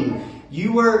bonding.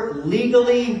 You were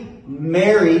legally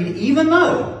married, even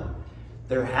though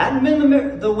there hadn't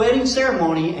been the wedding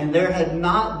ceremony and there had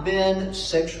not been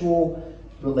sexual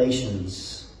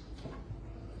relations.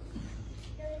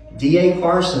 D.A.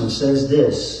 Carson says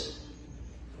this: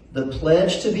 the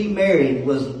pledge to be married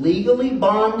was legally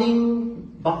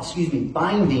binding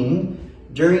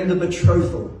during the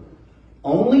betrothal.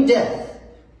 Only death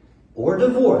or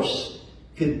divorce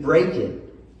could break it,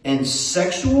 and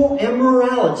sexual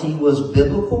immorality was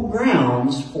biblical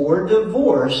grounds for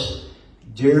divorce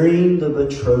during the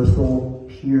betrothal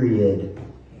period.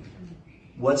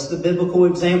 What's the biblical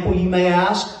example, you may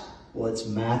ask? Well, it's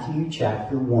Matthew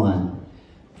chapter 1,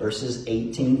 verses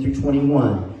 18 through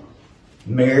 21.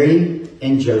 Mary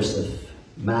and Joseph.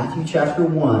 Matthew chapter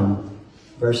 1,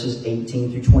 verses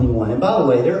 18 through 21. And by the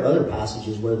way, there are other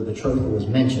passages where the betrothal is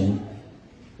mentioned.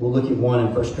 We'll look at one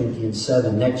in 1 Corinthians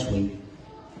 7 next week.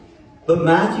 But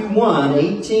Matthew 1,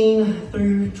 18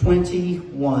 through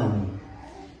 21.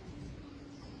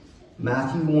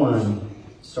 Matthew 1,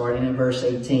 starting in verse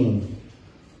 18.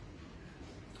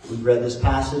 We've read this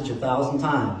passage 1,000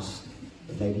 times,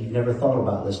 but maybe you've never thought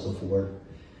about this before.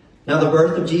 Now the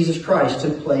birth of Jesus Christ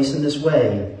took place in this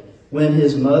way. When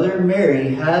his mother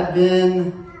Mary had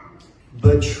been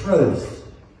betrothed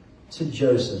to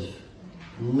Joseph,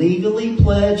 legally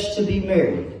pledged to be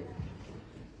married,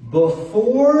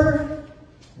 before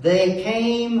they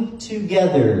came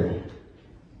together,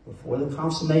 before the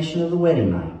consummation of the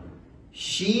wedding night,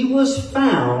 she was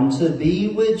found to be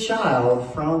with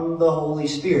child from the Holy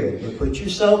Spirit. But put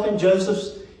yourself in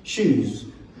Joseph's shoes.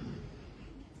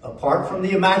 Apart from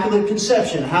the Immaculate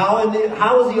Conception, how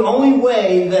is the only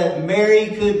way that Mary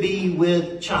could be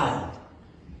with child?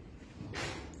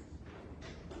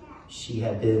 She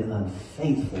had been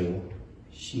unfaithful.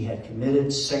 She had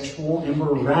committed sexual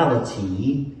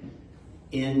immorality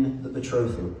in the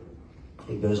betrothal.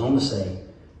 It goes on to say,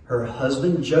 her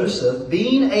husband Joseph,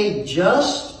 being a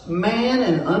just man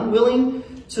and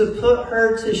unwilling to put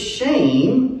her to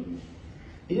shame,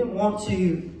 he didn't want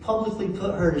to publicly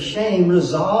put her to shame,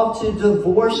 resolved to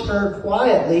divorce her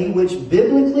quietly, which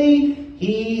biblically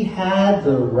he had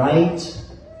the right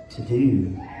to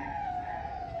do.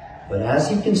 But as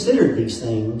he considered these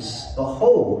things,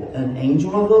 behold, an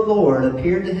angel of the Lord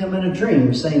appeared to him in a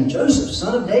dream, saying, Joseph,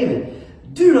 son of David,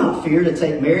 do not fear to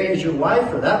take Mary as your wife,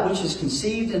 for that which is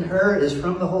conceived in her is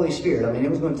from the Holy Spirit. I mean, it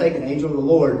was going to take an angel of the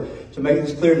Lord to make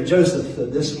this clear to Joseph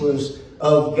that this was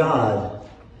of God,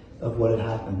 of what had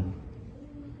happened.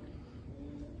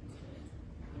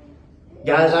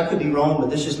 Guys, I could be wrong, but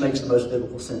this just makes the most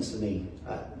biblical sense to me.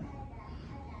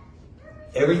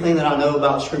 Everything that I know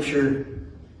about Scripture,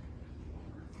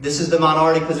 this is the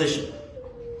minority position.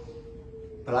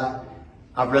 But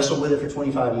I've wrestled with it for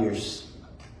 25 years.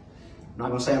 I'm not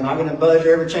going to say I'm not going to budge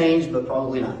or ever change, but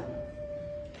probably not.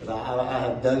 Because I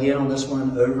have dug in on this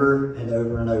one over and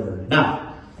over and over.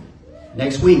 Now,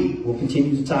 next week, we'll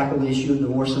continue to tackle the issue of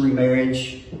divorce and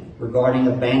remarriage regarding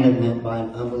abandonment by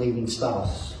an unbelieving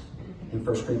spouse in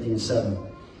 1 Corinthians 7.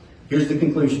 Here's the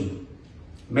conclusion.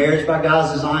 Marriage by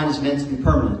God's design is meant to be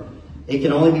permanent. It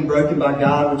can only be broken by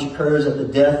God, which occurs at the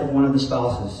death of one of the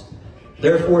spouses.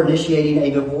 Therefore, initiating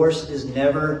a divorce is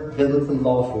never biblically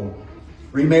lawful.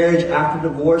 Remarriage after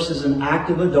divorce is an act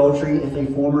of adultery if a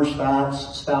former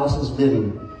spouse is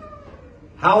living.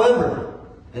 However,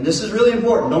 and this is really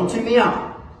important, don't tune me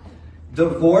out,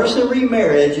 divorce and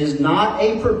remarriage is not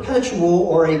a perpetual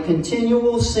or a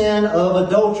continual sin of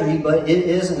adultery, but it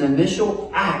is an initial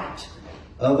act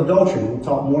of adultery. We'll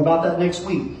talk more about that next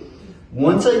week.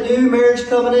 Once a new marriage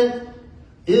covenant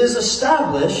is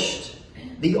established,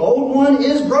 the old one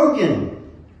is broken.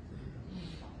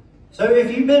 So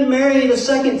if you've been married a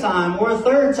second time, or a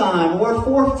third time, or a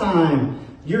fourth time,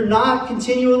 you're not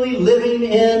continually living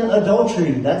in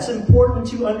adultery. That's important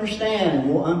to understand.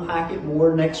 We'll unpack it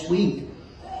more next week.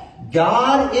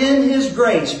 God in His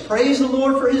grace, praise the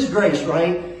Lord for His grace,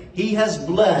 right? He has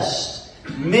blessed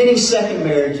many second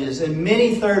marriages and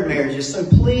many third marriages. So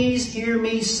please hear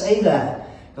me say that.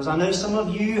 Because I know some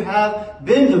of you have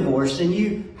been divorced and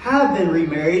you have been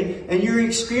remarried and you're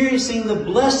experiencing the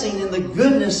blessing and the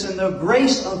goodness and the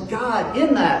grace of God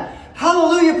in that.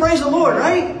 Hallelujah, praise the Lord,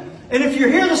 right? And if you're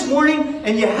here this morning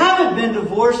and you haven't been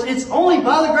divorced, it's only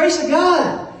by the grace of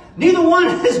God. Neither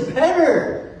one is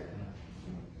better.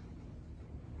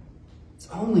 It's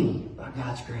only by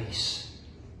God's grace.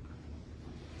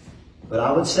 But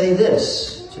I would say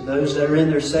this to those that are in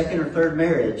their second or third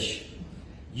marriage.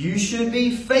 You should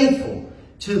be faithful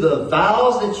to the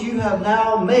vows that you have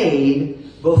now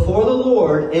made before the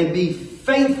Lord and be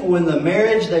faithful in the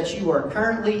marriage that you are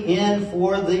currently in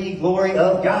for the glory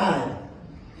of God.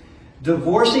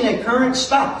 Divorcing a current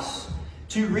spouse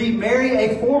to remarry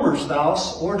a former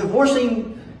spouse or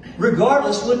divorcing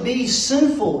regardless would be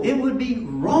sinful. It would be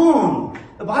wrong.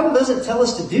 The Bible doesn't tell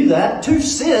us to do that. Two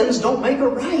sins don't make a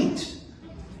right.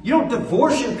 You don't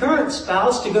divorce your current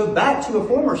spouse to go back to a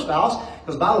former spouse,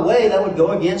 because by the way, that would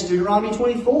go against Deuteronomy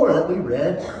 24 that we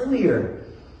read earlier.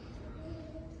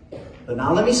 But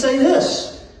now let me say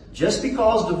this. Just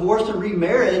because divorce and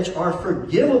remarriage are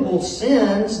forgivable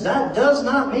sins, that does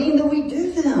not mean that we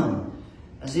do them.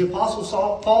 As the Apostle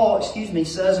Paul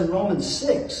says in Romans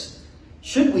 6,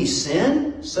 should we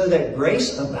sin so that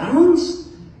grace abounds?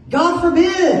 God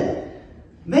forbid!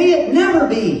 May it never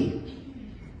be.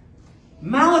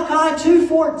 Malachi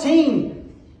 2:14.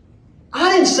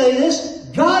 I didn't say this.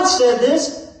 God said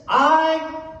this. I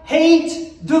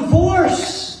hate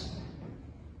divorce.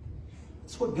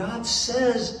 That's what God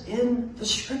says in the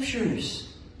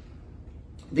Scriptures.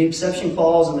 The exception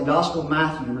clause in the Gospel of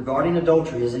Matthew regarding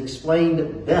adultery is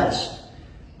explained best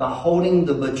by holding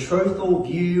the betrothal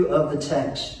view of the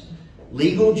text.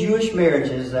 Legal Jewish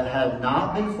marriages that have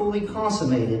not been fully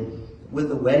consummated with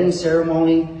the wedding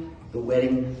ceremony, the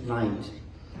wedding night.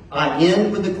 I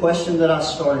end with the question that I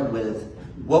started with.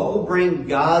 What will bring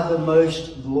God the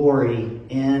most glory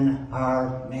in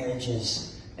our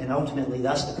marriages? And ultimately,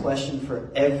 that's the question for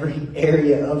every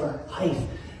area of our life.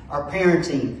 Our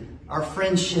parenting, our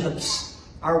friendships,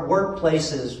 our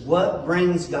workplaces. What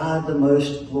brings God the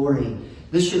most glory?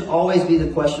 This should always be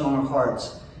the question on our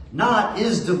hearts. Not,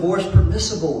 is divorce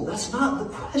permissible? That's not the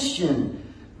question.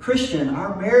 Christian,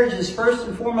 our marriages first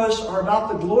and foremost are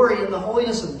about the glory and the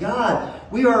holiness of God.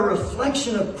 We are a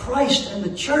reflection of Christ and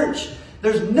the church.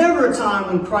 There's never a time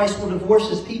when Christ will divorce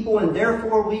His people, and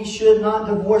therefore we should not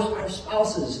divorce our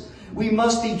spouses. We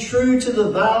must be true to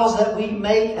the vows that we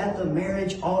make at the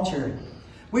marriage altar.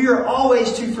 We are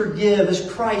always to forgive as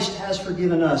Christ has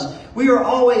forgiven us. We are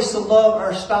always to love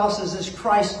our spouses as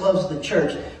Christ loves the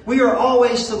church. We are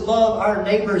always to love our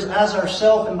neighbors as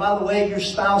ourselves. And by the way, your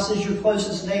spouse is your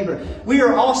closest neighbor. We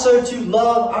are also to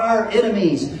love our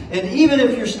enemies. And even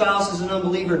if your spouse is an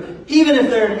unbeliever, even if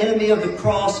they're an enemy of the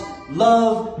cross,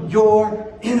 love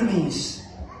your enemies.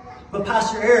 But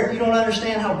Pastor Eric, you don't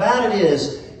understand how bad it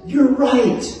is. You're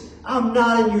right. I'm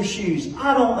not in your shoes.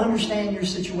 I don't understand your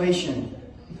situation.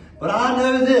 But I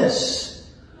know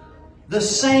this, the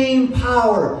same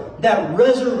power that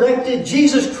resurrected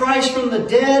Jesus Christ from the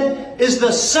dead is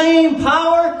the same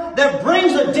power that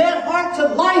brings a dead heart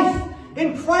to life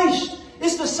in Christ.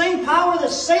 It's the same power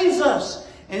that saves us.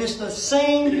 And it's the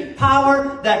same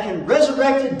power that can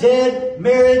resurrect a dead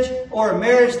marriage or a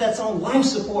marriage that's on life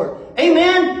support.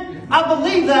 Amen? I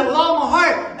believe that with all my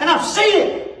heart. And I've seen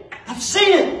it. I've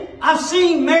seen it. I've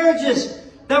seen marriages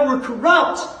that were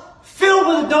corrupt, filled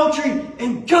with adultery,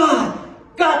 and God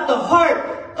got the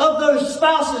heart of those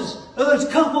spouses, of those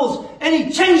couples, and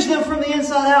He changed them from the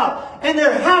inside out. And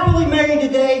they're happily married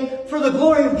today for the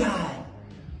glory of God.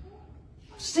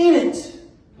 I've seen it.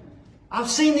 I've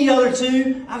seen the other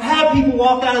two. I've had people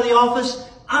walk out of the office.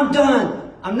 I'm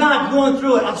done. I'm not going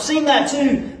through it. I've seen that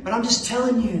too. But I'm just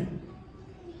telling you,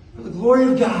 for the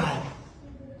glory of God,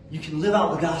 you can live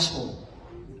out the gospel.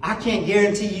 I can't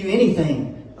guarantee you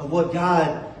anything of what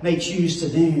God may choose to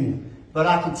do. But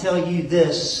I can tell you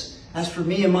this. As for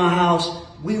me and my house,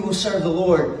 we will serve the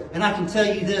Lord. And I can tell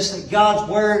you this, that God's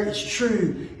Word is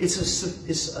true.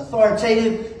 It's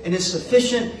authoritative and it's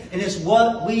sufficient. And it's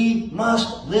what we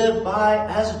must live by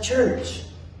as a church.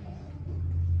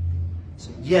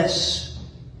 So yes,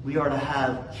 we are to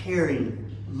have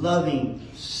caring, loving,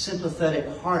 sympathetic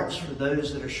hearts for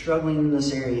those that are struggling in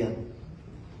this area.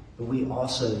 But we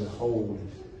also hold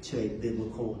to a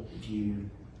biblical view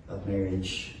of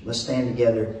marriage. Let's stand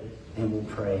together and we'll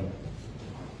pray.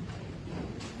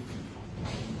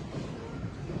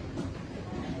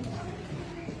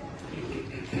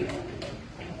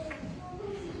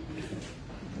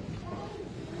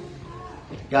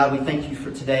 God, we thank you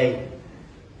for today.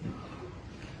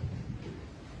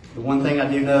 The one thing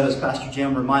I do know, as Pastor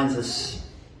Jim reminds us,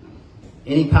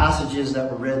 any passages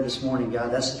that were read this morning,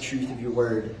 God, that's the truth of your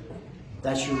word.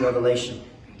 That's your revelation.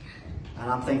 And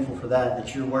I'm thankful for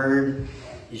that your word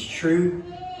is true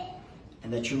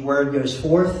and that your word goes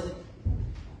forth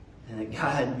and that,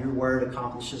 God, your word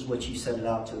accomplishes what you set it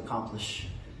out to accomplish.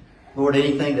 Lord,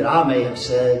 anything that I may have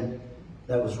said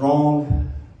that was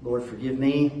wrong, Lord, forgive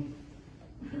me.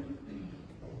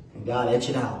 And God, etch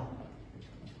it out.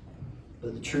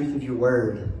 But the truth of your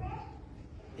word,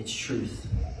 it's truth.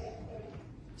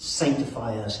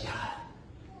 Sanctify us, God.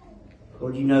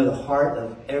 Lord, you know the heart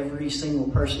of every single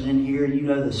person in here. You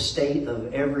know the state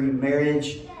of every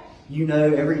marriage. You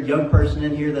know every young person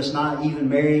in here that's not even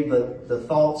married, but the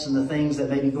thoughts and the things that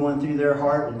may be going through their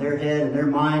heart and their head and their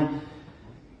mind.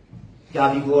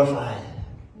 God, be glorified.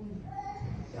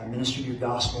 God, minister your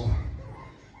gospel.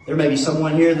 There may be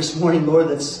someone here this morning, Lord,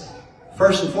 that's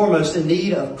first and foremost in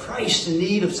need of Christ, in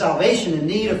need of salvation, in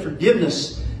need of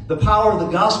forgiveness. The power of the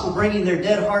gospel bringing their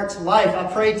dead heart to life. I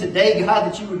pray today,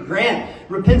 God, that you would grant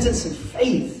repentance and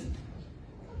faith.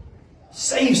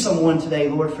 Save someone today,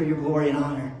 Lord, for your glory and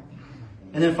honor.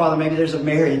 And then, Father, maybe there's a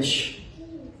marriage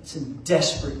that's in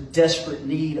desperate, desperate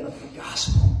need of the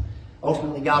gospel.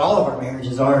 Ultimately, God, all of our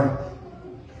marriages are.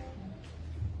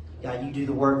 God, you do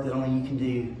the work that only you can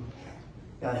do.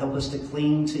 God, help us to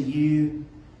cling to you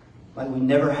like we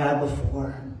never have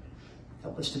before.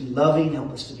 Help us to be loving.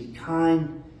 Help us to be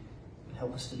kind.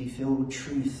 Help us to be filled with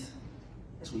truth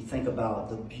as we think about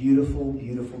the beautiful,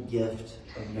 beautiful gift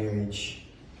of marriage.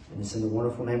 And it's in the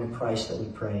wonderful name of Christ that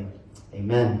we pray.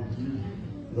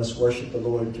 Amen. Let's worship the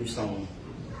Lord through song.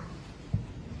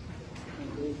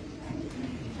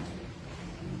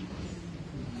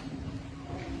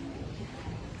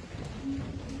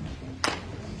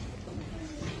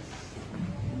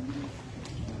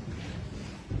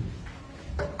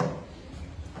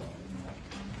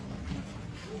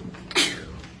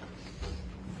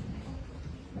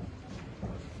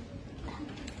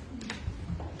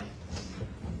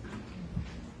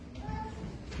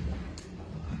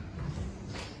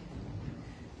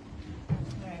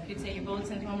 Take your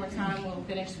bulletins one more time. We'll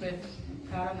finish with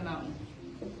God on the Mountain.